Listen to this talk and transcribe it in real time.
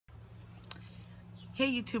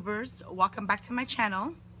Hey YouTubers, welcome back to my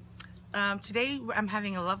channel. Today I'm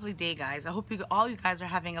having a lovely day, guys. I hope all you guys are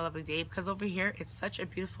having a lovely day, because over here it's such a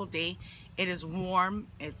beautiful day. It is warm,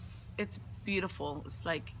 it's beautiful. It's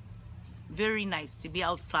like very nice to be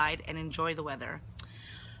outside and enjoy the weather.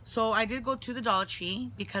 So I did go to the Dollar Tree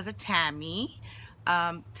because of Tammy.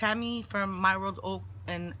 Tammy from My World Oak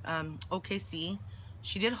in OKC.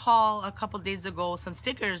 She did haul a couple days ago some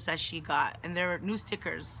stickers that she got, and they're new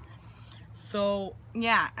stickers. So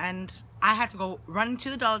yeah, and I had to go run to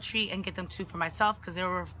the Dollar Tree and get them too for myself because there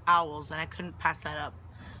were owls and I couldn't pass that up.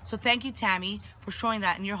 So thank you, Tammy, for showing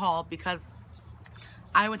that in your haul, because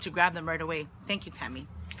I went to grab them right away. Thank you, Tammy.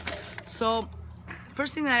 So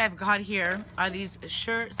first thing that I've got here are these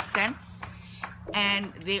Sure scents,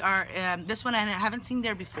 and they are this one I haven't seen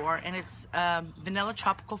there before, and it's vanilla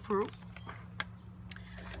tropical fruit.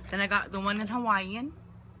 Then I got the one in Hawaiian.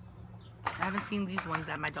 I haven't seen these ones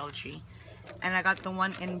at my Dollar Tree. And I got the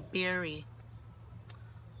one in berry.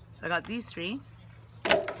 So I got these three.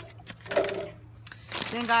 Then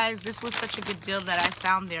guys, this was such a good deal that I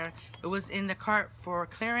found there. It was in the cart for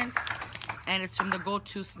clearance, and it's from the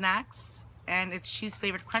Go-To Snacks, and it's cheese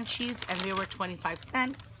flavored crunchies, and they were 25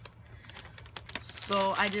 cents.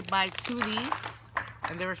 So I did buy two of these,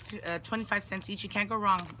 and they were 25 cents each. You can't go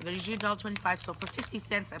wrong. They're usually $1.25, so for 50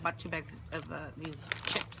 cents I bought 2 bags of these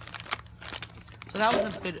chips. So that was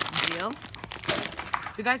a good deal.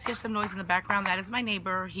 If you guys hear some noise in the background, that is my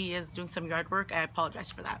neighbor. He is doing some yard work. I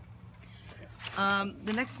apologize for that.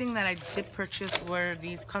 The next thing that I did purchase were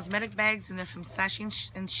these cosmetic bags, and they're from Sassy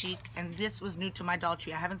and Chic, and this was new to my Dollar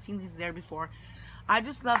Tree. I haven't seen these there before. I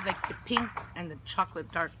just love like the pink and the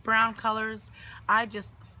chocolate dark brown colors. I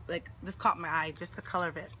just like, this caught my eye, just the color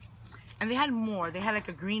of it. And they had more. They had like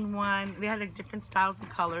a green one. They had like different styles and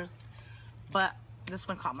colors, but this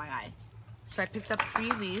one caught my eye. So I picked up 3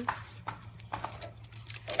 of these,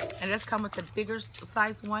 and it does come with a bigger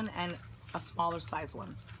size one and a smaller size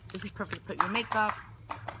one. This is perfect to put your makeup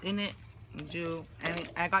in it and do. And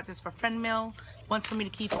I got this for friend mail. One's for me to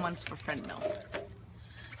keep and one's for friend mail.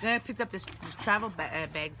 Then I picked up these travel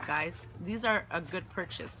bags, guys. These are a good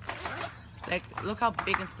purchase. Like, look how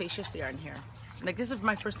big and spacious they are in here. Like, this is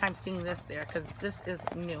my first time seeing this there, because this is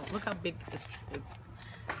new. Look how big this is. You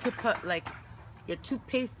could put like your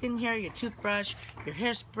toothpaste in here, your toothbrush, your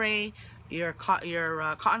hairspray, your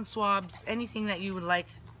cotton swabs, anything that you would like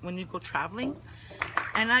when you go traveling.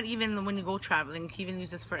 And not even when you go traveling, you can even use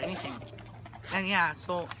this for anything. And yeah,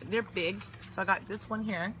 so they're big. So I got this one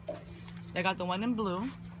here. I got the one in blue.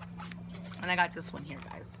 And I got this one here,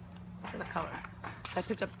 guys. Look at the color. So I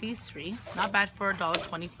picked up these 3. Not bad for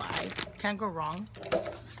 $1.25. Can't go wrong.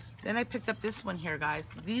 Then I picked up this one here, guys.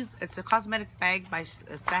 It's a cosmetic bag by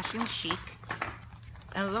Sassy and Chic.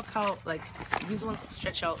 And look how, like, these ones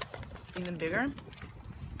stretch out even bigger.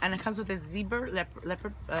 And it comes with a zebra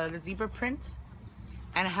the zebra print.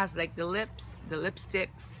 And it has like the lips, the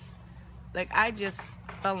lipsticks. Like, I just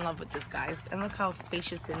fell in love with this, guys. And look how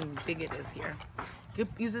spacious and big it is here. You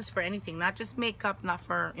could use this for anything, not just makeup, not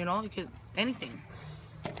for, you know, you could, anything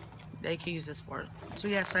that you could use this for. So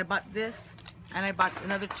yeah, so I bought this, and I bought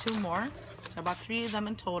another 2 more. So I bought 3 of them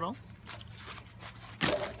in total.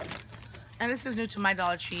 And this is new to my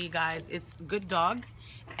Dollar Tree, guys. It's Good Dog,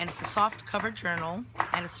 and it's a soft cover journal,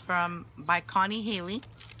 and it's by Connie Haley.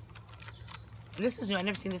 And this is new. I've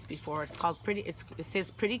never seen this before. It's called Pretty. It says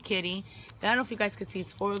Pretty Kitty. And I don't know if you guys can see.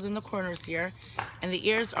 It's foiled in the corners here, and the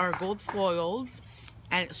ears are gold foiled,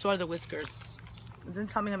 and so are the whiskers. It doesn't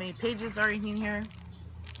tell me how many pages are in here,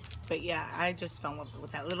 but yeah, I just fell in love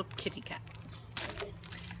with that little kitty cat.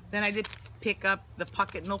 Then I did pick up the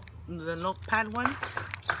pocket notepad one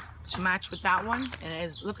to match with that one, and it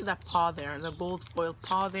is, look at that paw there, the gold foiled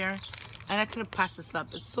paw there, and I couldn't pass this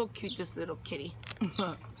up. It's so cute, this little kitty.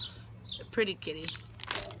 Pretty kitty.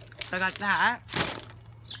 So I got that.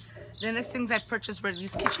 The next things I purchased were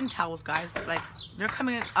these kitchen towels, guys. Like, they're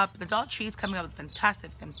coming up, the Dollar Tree is coming up with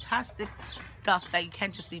fantastic stuff that you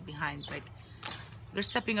can't just leave behind. Like, they're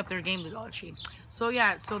stepping up their game, the Dollar Tree. So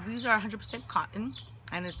yeah, so these are 100% cotton,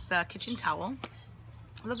 and it's a kitchen towel.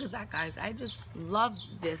 Look at that, guys. I just love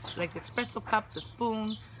this, like the espresso cup, the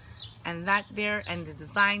spoon, and that there, and the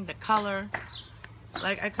design, the color.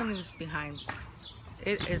 Like, I couldn't leave this behind.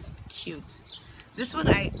 It is cute. This one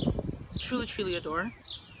I truly adore.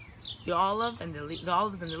 The olive and the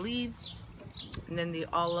olives and the leaves, and then the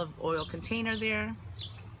olive oil container there.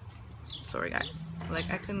 Sorry, guys.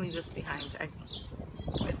 Like, I couldn't leave this behind.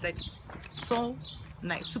 It's like so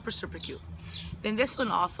nice, super cute. Then this one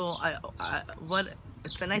also,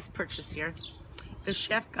 it's a nice purchase here. The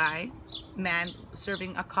chef guy, man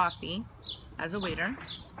serving a coffee as a waiter.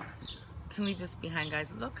 Can leave this behind,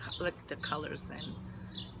 guys. Look the colors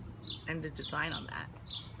and the design on that.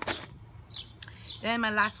 Then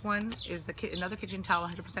my last one is another kitchen towel,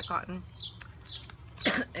 100% cotton.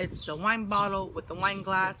 It's a wine bottle with a wine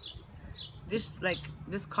glass. This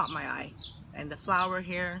caught my eye, and the flower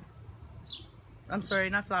here. I'm sorry,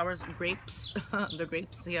 not flowers, grapes. The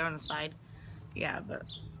grapes here on the side. Yeah, but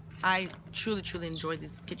I truly enjoy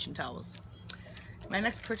these kitchen towels. My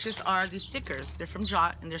next purchase are these stickers. They're from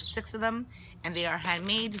Jot, and there's 6 of them, and they are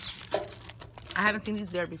handmade. I haven't seen these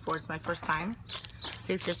there before. It's my first time. It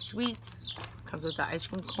says here sweets. Comes with the ice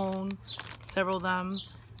cream cone, several of them,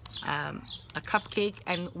 a cupcake.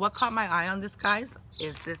 And what caught my eye on this, guys,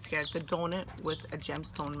 is this here, the donut with a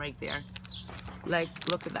gemstone right there. Like,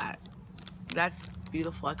 look at that. That's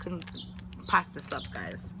beautiful. I couldn't pass this up,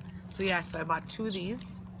 guys. So yeah, so I bought 2 of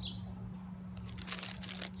these.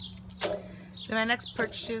 Then my next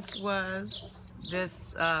purchase was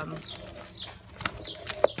this,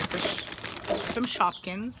 it's from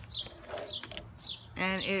Shopkins,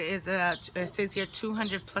 and it says here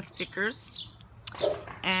 200 plus stickers,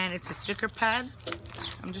 and it's a sticker pad.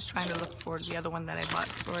 I'm just trying to look for the other one that I bought,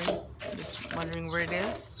 sorry. I'm just wondering where it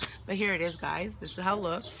is. But here it is, guys. This is how it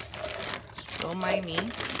looks. Don't mind me.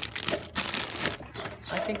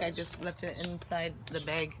 I think I just left it inside the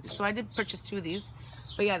bag. So I did purchase 2 of these.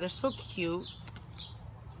 But yeah, they're so cute.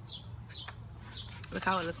 Look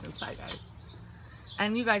how it looks inside, guys.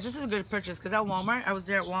 And you guys, this is a good purchase because at Walmart, I was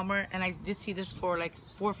there at Walmart and I did see this for like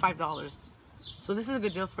 $4 or $5. So this is a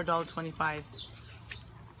good deal for $1.25.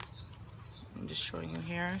 I'm just showing you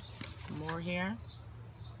here. More here.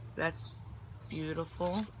 That's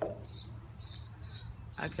beautiful.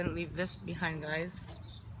 I couldn't leave this behind, guys.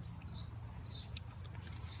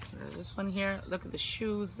 There's this one here. Look at the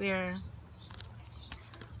shoes there.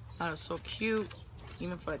 That is so cute.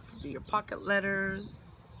 Even for like to do your pocket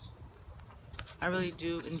letters. I really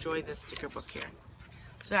do enjoy this sticker book here.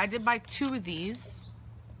 So I did buy 2 of these,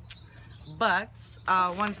 but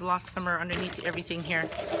one's lost somewhere underneath everything here.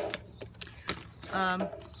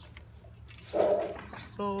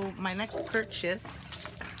 So my next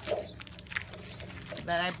purchase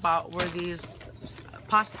that I bought were these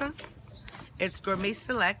pastas. It's Gourmet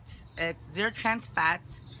Select. It's 0 trans fat.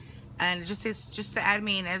 And it just says just to add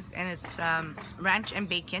mayonnaise, and it's ranch and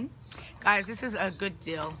bacon. Guys, this is a good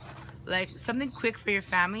deal. Like something quick for your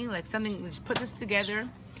family, like something, just put this together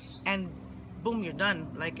and boom, you're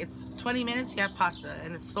done. Like it's 20 minutes, you have pasta,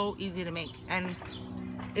 and it's so easy to make. And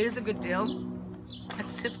it is a good deal.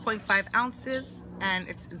 It's 6.5 ounces and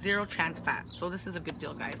it's 0 trans fat. So this is a good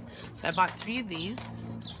deal, guys. So I bought 3 of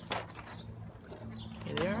these.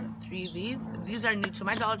 Here they are, 3 of these. These are new to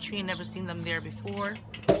my Dollar Tree, never seen them there before.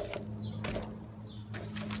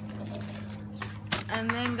 And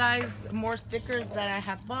then, guys, more stickers that I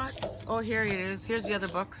have bought. Oh, here it is. Here's the other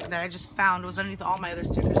book that I just found. It was underneath all my other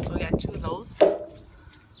stickers, so I got 2 of those.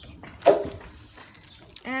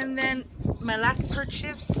 And then my last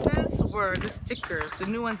purchases were the stickers, the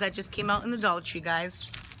new ones that just came out in the Dollar Tree, guys.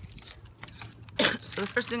 So the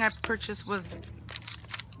first thing I purchased was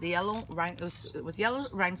the yellow with yellow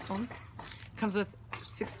rhinestones. It comes with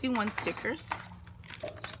 61 stickers.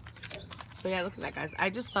 So yeah, look at that, guys. I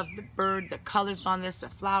just love the bird, the colors on this, the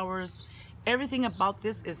flowers. Everything about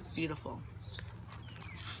this is beautiful.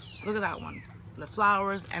 Look at that one. The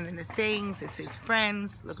flowers, and then the sayings. It says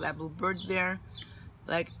friends. Look at that blue bird there.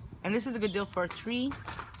 Like, and this is a good deal for a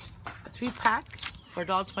 3-pack for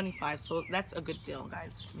 $1.25. So that's a good deal,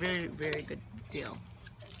 guys. Very, very good deal.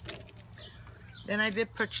 Then I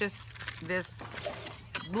did purchase this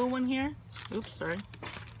blue one here. Oops, sorry.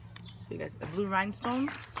 So you guys, blue rhinestones.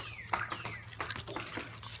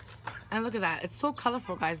 And look at that. It's so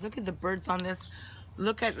colorful, guys. Look at the birds on this.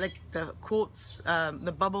 Look at like the quotes,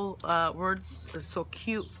 the bubble words. It's so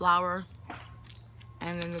cute. Flower.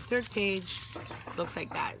 And then the 3rd page looks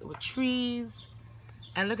like that with trees.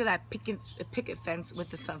 And look at that picket fence with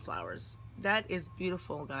the sunflowers. That is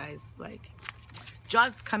beautiful, guys. Like,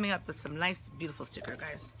 Jot's coming up with some nice, beautiful sticker,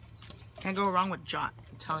 guys. Can't go wrong with Jot,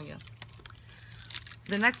 I'm telling you.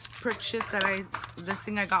 The next purchase that this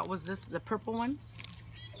thing I got was the purple ones.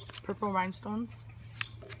 Purple rhinestones.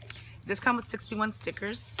 This comes with 61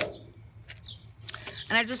 stickers.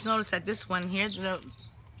 And I just noticed that this one here,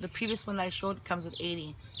 the previous one that I showed, comes with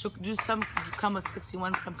 80. So some come with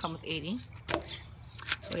 61, some come with 80.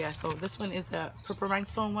 So yeah, so this one is the purple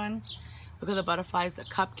rhinestone one. Look at the butterflies, the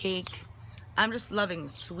cupcake. I'm just loving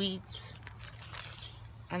sweets.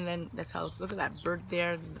 And then that's how it looks. Look at that bird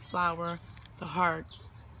there, the flower, the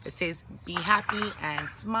hearts. It says be happy and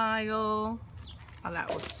smile. Oh,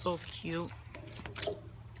 that was so cute.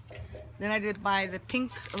 Then I did buy the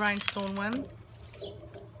pink rhinestone one.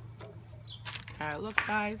 Look,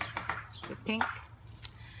 guys, the pink.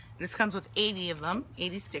 This comes with 80 of them,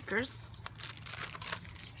 80 stickers.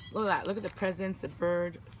 Look at that. Look at the presents, the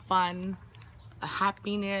bird, fun, a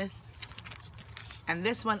happiness. And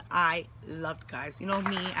this one I loved, guys. You know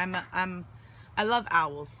me, I love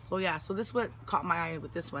owls. So yeah, so this is what caught my eye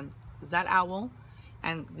with this one. Is that owl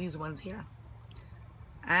and these ones here.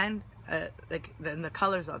 And like the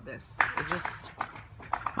colors of this. It just,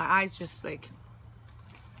 my eyes just like,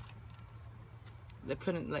 they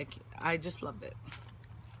couldn't, like, I just loved it.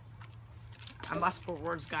 I'm lost for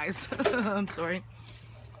words, guys. I'm sorry.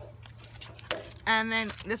 And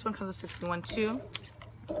then this one comes with 61 too.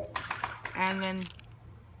 And then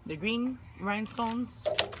the green rhinestones.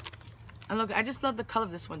 And look, I just love the color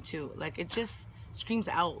of this one too. Like, it just screams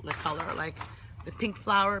out the color. Like the pink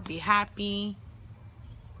flower, be happy.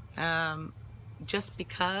 Just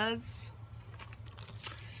because.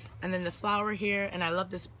 And then the flower here, and I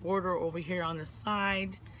love this border over here on the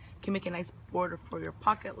side. You can make a nice border for your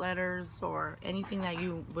pocket letters or anything that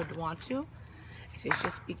you would want to. It says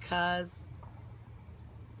just because.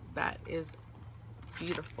 That is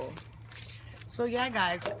beautiful. So yeah,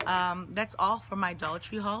 guys, that's all for my Dollar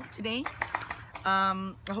Tree haul today.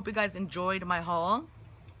 I hope you guys enjoyed my haul,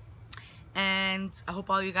 and I hope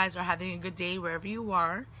all you guys are having a good day wherever you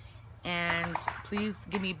are. And please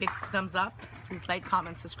give me a big thumbs up. Please like,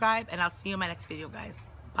 comment, subscribe, and I'll see you in my next video, guys.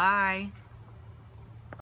 Bye.